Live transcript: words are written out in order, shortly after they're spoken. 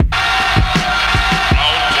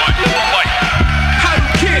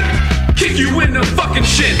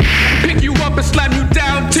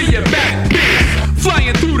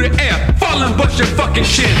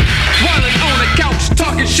fucking shin. Wylin on the couch,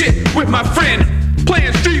 talking shit with my friend.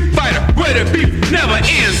 Playing Street Fighter, where the beef never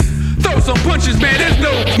ends. Throw some punches, man, there's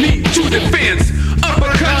no need to defend.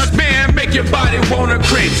 Uppercuts, man, make your body wanna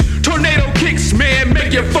cringe. Tornado kicks, man,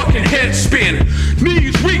 make your fucking head spin.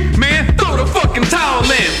 Knees weak, man, throw the fucking towel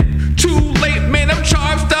in. Too late, man, I'm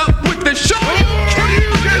charged up with the show.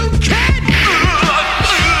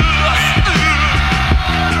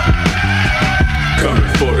 Coming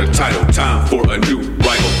for the title, time for a new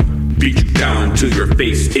rival. Beat you down till your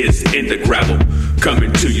face is in the gravel.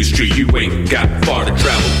 Coming to your street, you ain't got far to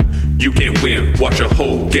travel. You can't win, watch a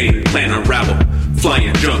whole game plan unravel.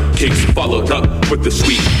 Flying jump kicks followed up with the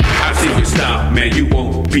sweep. I see your style, man, you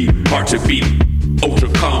won't be hard to beat. Ultra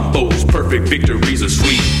combos, perfect victories are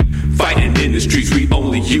sweet. Fighting in the streets, we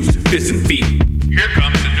only use fists and feet. Here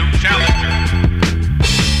comes a new challenger.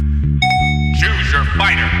 Choose your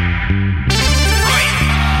fighter. Right.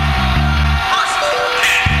 First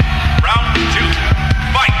 10. Round 2.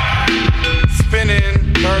 Fight.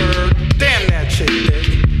 Spinning bird. Damn that shit, dick.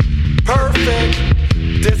 Perfect.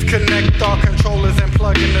 Disconnect all controllers and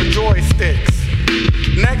plug in the joysticks.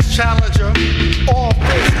 Next challenger. All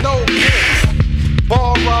fists, no kicks.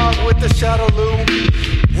 Balrog with the shadoloo.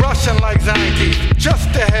 Rushin like Zangief,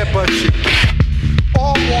 just to headbutt you.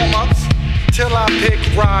 All warmups till I pick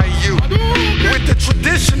Ryu. With the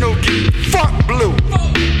traditional gi, fuck blue.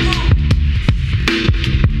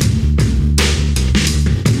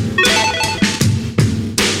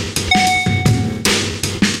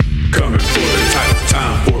 Coming for the title,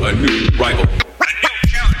 time for a new rival. A new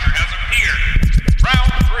challenger has appeared.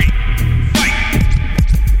 Round 3.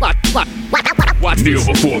 Fight. Kneel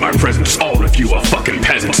before my presence, all of you are fucking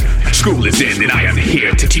peasants. School is in and I am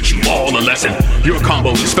here to teach you all a lesson. Your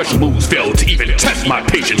combos and special moves fail to even test my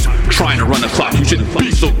patience. Trying to run the clock, you shouldn't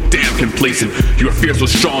be so damn complacent. Your fear so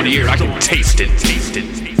strong in the air, I can taste it.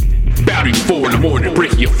 Bow to you 4 in the morning,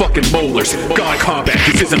 breaking your fucking molars. God Kombat,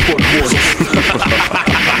 this isn't for the mortals.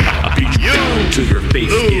 Beat you down till your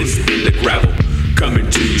face is in the gravel. Coming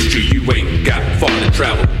to your street, you ain't got far to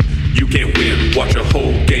travel. You can't win, watch a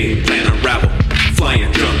whole game plan unravel.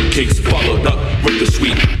 Flying jump kicks followed up with the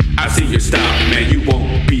sweep. I see your style, man, you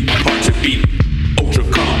won't be hard to beat. Ultra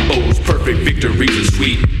combos, perfect victories are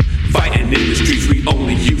sweet. Fighting in the streets, we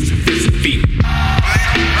only use fists and feet.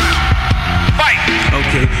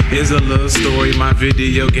 Okay, here's a little story, my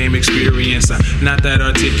video game experience. I'm not that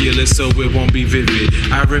articulate, so it won't be vivid.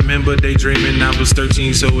 I remember daydreaming, I was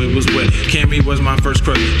 13, so it was wet. Cammy was my first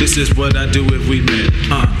crush, this is what I do if we met.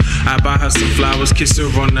 I buy her some flowers, kiss her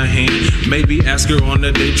on the hand. Maybe ask her on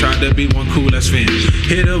the date, try to be one cool as fan.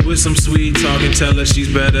 Hit her with some sweet talk and tell her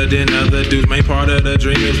she's better than other dudes. Main part of the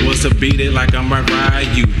dream was to beat it like I'm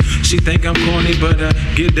Ryu. She think I'm corny, but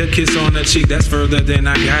get the kiss on the cheek, that's further than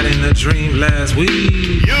I got in the dream last week.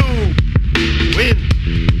 You